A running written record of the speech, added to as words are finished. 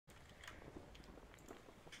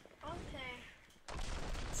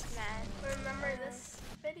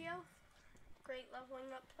like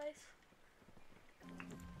leveling up place?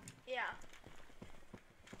 Yeah.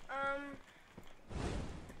 I'm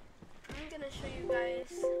gonna show you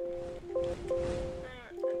guys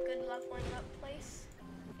a good leveling up place.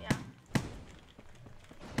 Yeah.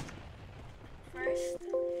 First,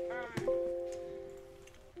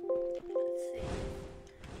 let's see.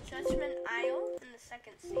 Judgment Isle in the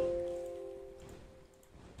second scene.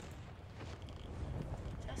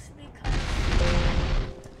 Just because.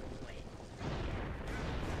 Wait.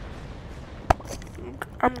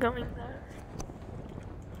 I'm going there.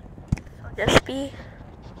 So just be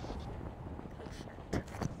patient.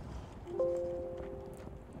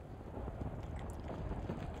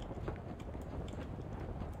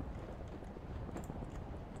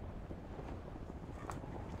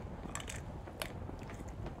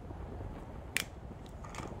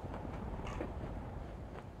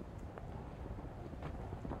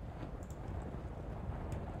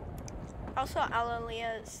 Also,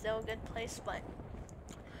 Alalia is still a good place, but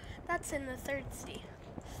that's in the third sea,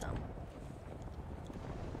 so.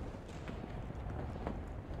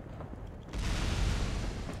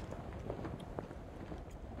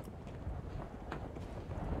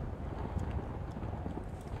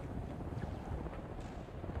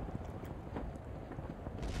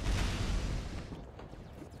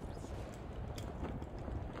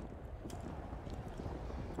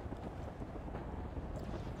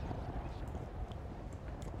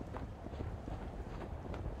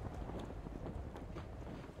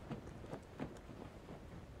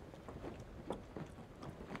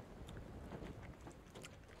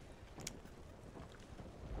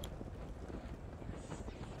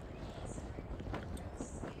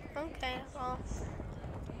 Okay, well,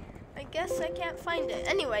 I guess I can't find it.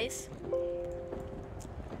 Anyways,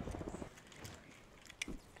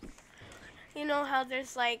 you know how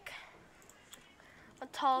there's like a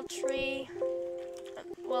tall tree?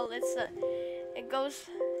 Well, it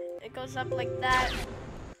goes up like that.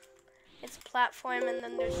 It's a platform, and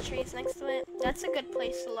then there's trees next to it. That's a good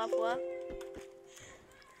place to level up.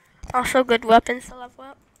 Also, good weapons to level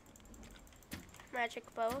up.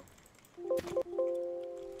 Magic bow.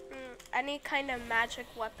 Any kind of magic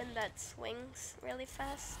weapon that swings really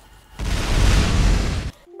fast.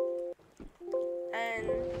 And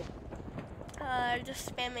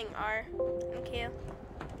just spamming R and Q.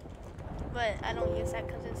 But I don't use that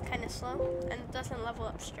because it's kind of slow and it doesn't level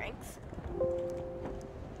up strength.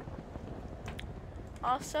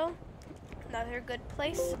 Also, another good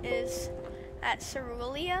place is at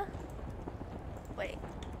Cerulean. Wait.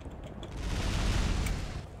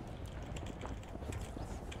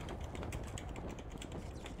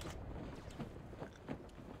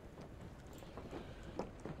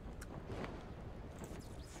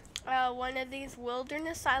 One of these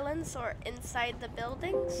wilderness islands or inside the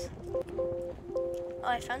buildings. Oh,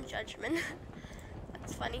 I found Judgment.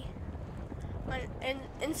 That's funny.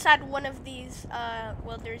 Inside one of these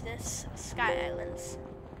wilderness sky islands.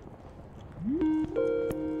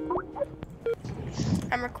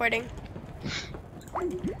 I'm recording.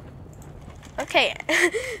 Okay,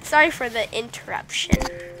 sorry for the interruption.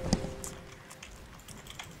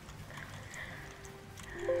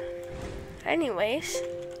 Anyways.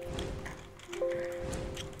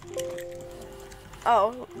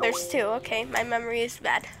 Oh, there's two. Okay, my memory is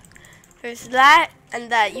bad. There's that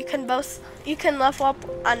and that. You can level up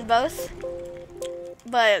on both.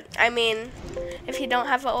 But I mean, if you don't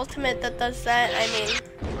have an ultimate that does that, I mean,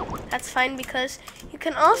 that's fine because you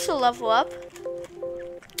can also level up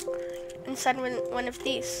inside one of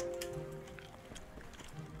these.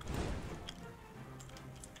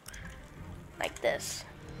 Like this.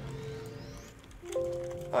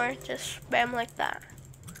 Or just spam like that.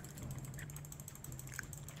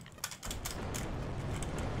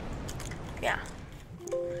 Yeah.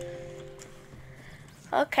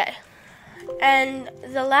 Okay. And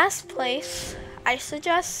the last place I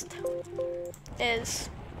suggest is,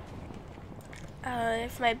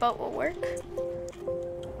 if my boat will work,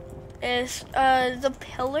 is the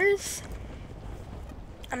pillars.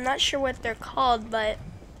 I'm not sure what they're called, but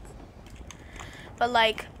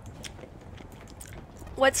like,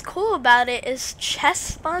 what's cool about it is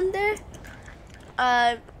chests spawn there.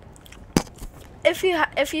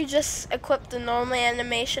 If you just equip the normal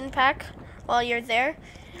animation pack while you're there,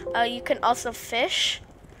 you can also fish,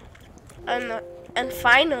 and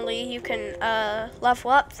finally you can level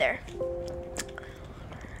up there.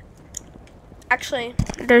 Actually,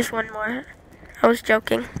 there's one more. I was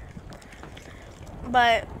joking,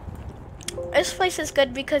 but this place is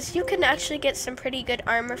good because you can actually get some pretty good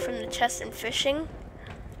armor from the chest and fishing.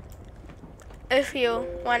 If you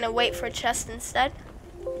want to wait for chest instead.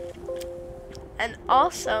 And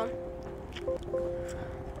also,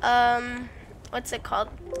 what's it called?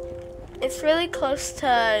 It's really close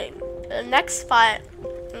to the next spot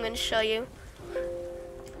I'm gonna show you.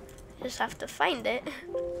 Just have to find it.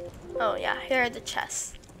 Oh yeah, here are the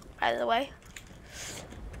chests, by the way.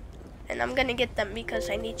 And I'm gonna get them because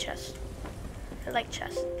I need chests. I like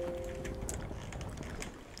chests.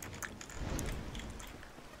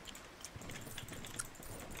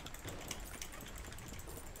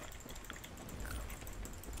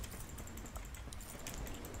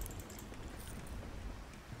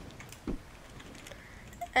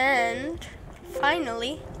 And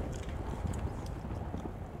finally,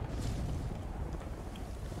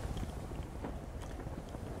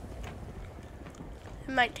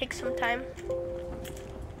 it might take some time.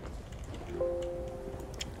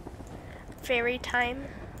 Fairy time.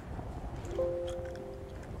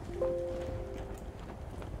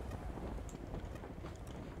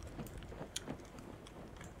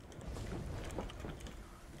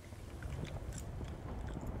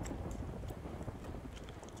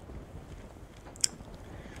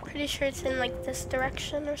 Pretty sure it's in like this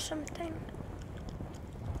direction or something.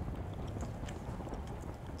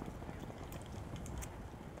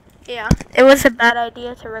 Yeah, it was a bad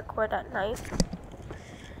idea to record at night,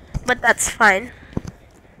 but that's fine.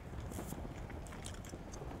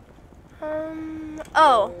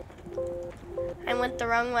 Oh, I went the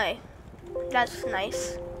wrong way. That's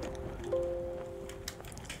nice.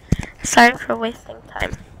 Sorry for wasting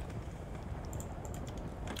time.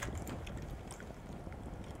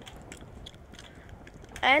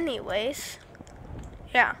 Anyways,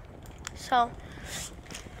 yeah, so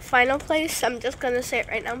final place, I'm just gonna say it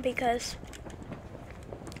right now because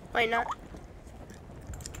why not?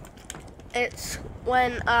 It's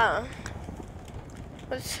when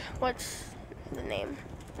what's the name?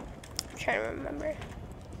 I'm trying to remember.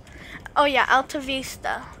 Oh yeah, Alta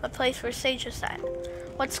Vista, the place where Sage is at.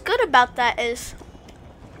 What's good about that is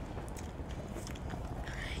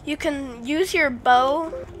you can use your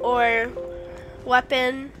bow or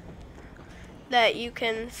weapon that you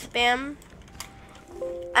can spam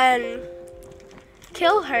and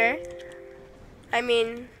kill her. I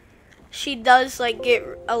mean, she does like get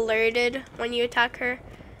alerted when you attack her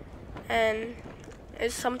and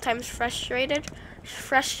is sometimes frustrating,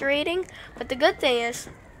 but the good thing is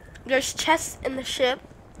there's chests in the ship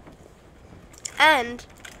and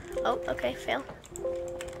oh, okay, fail.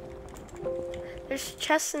 There's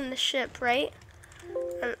chests in the ship, right?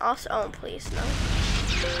 And also, oh please, no.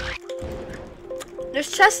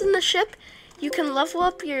 There's chests in the ship. You can level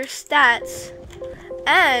up your stats,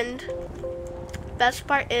 and best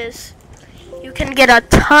part is you can get a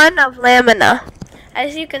ton of lamina.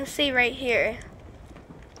 As you can see right here,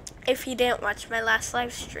 if you didn't watch my last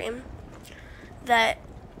live stream, that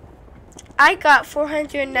I got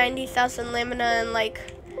 490,000 lamina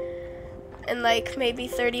in like maybe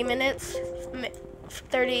 30 minutes,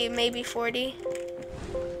 30, maybe 40.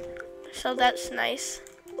 So that's nice.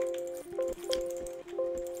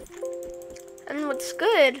 And what's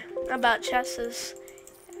good about chests is,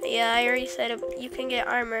 yeah, I already said it, you can get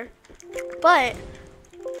armor. But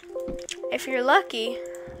if you're lucky,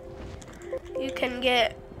 you can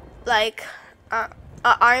get like a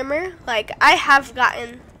armor. Like I have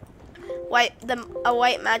gotten a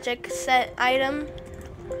white magic set item.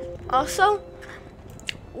 Also,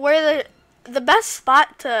 where the best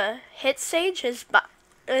spot to hit Sage is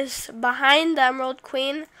behind the Emerald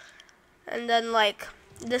Queen, and then like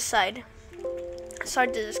this side. It's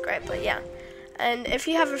hard to describe, but yeah. And if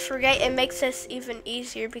you have a frigate, it makes this even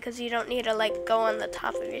easier because you don't need to like go on the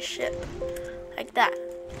top of your ship like that.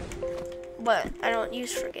 But I don't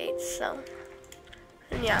use frigates, so.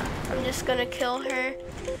 And yeah, I'm just gonna kill her.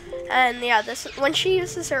 And yeah, this when she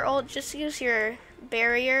uses her ult, just use your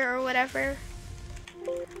barrier or whatever.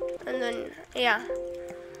 And then yeah.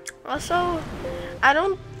 Also,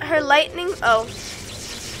 her lightning, oh.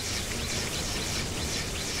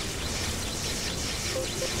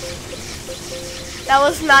 That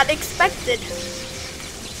was not expected.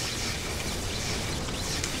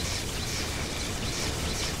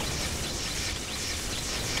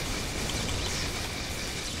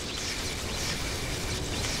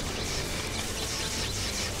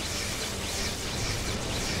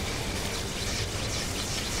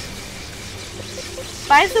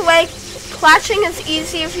 By the way, clashing is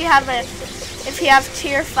easy if you have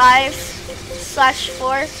tier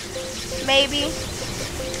 5/4, maybe.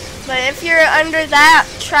 But if you're under that,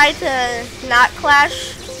 try to not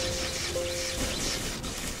clash.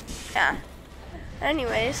 Yeah.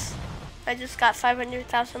 Anyways, I just got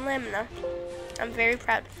 500,000 lamina. I'm very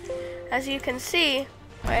proud. As you can see,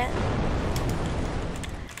 right?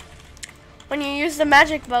 when you use the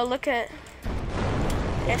magic bow, look at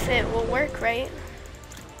if it will work, right?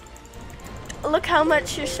 Look how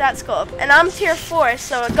much your stats go up. And I'm tier 4,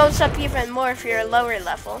 so it goes up even more if you're a lower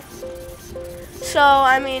level. So,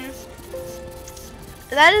 I mean,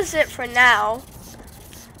 that is it for now.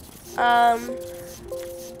 I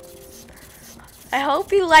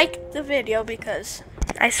hope you liked the video because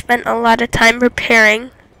I spent a lot of time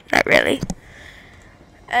preparing. Not really.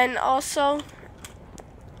 And also,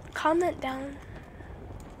 comment down.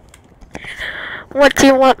 What do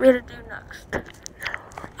you want me to do next?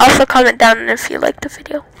 Also comment down if you liked the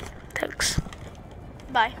video. Thanks.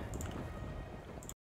 Bye.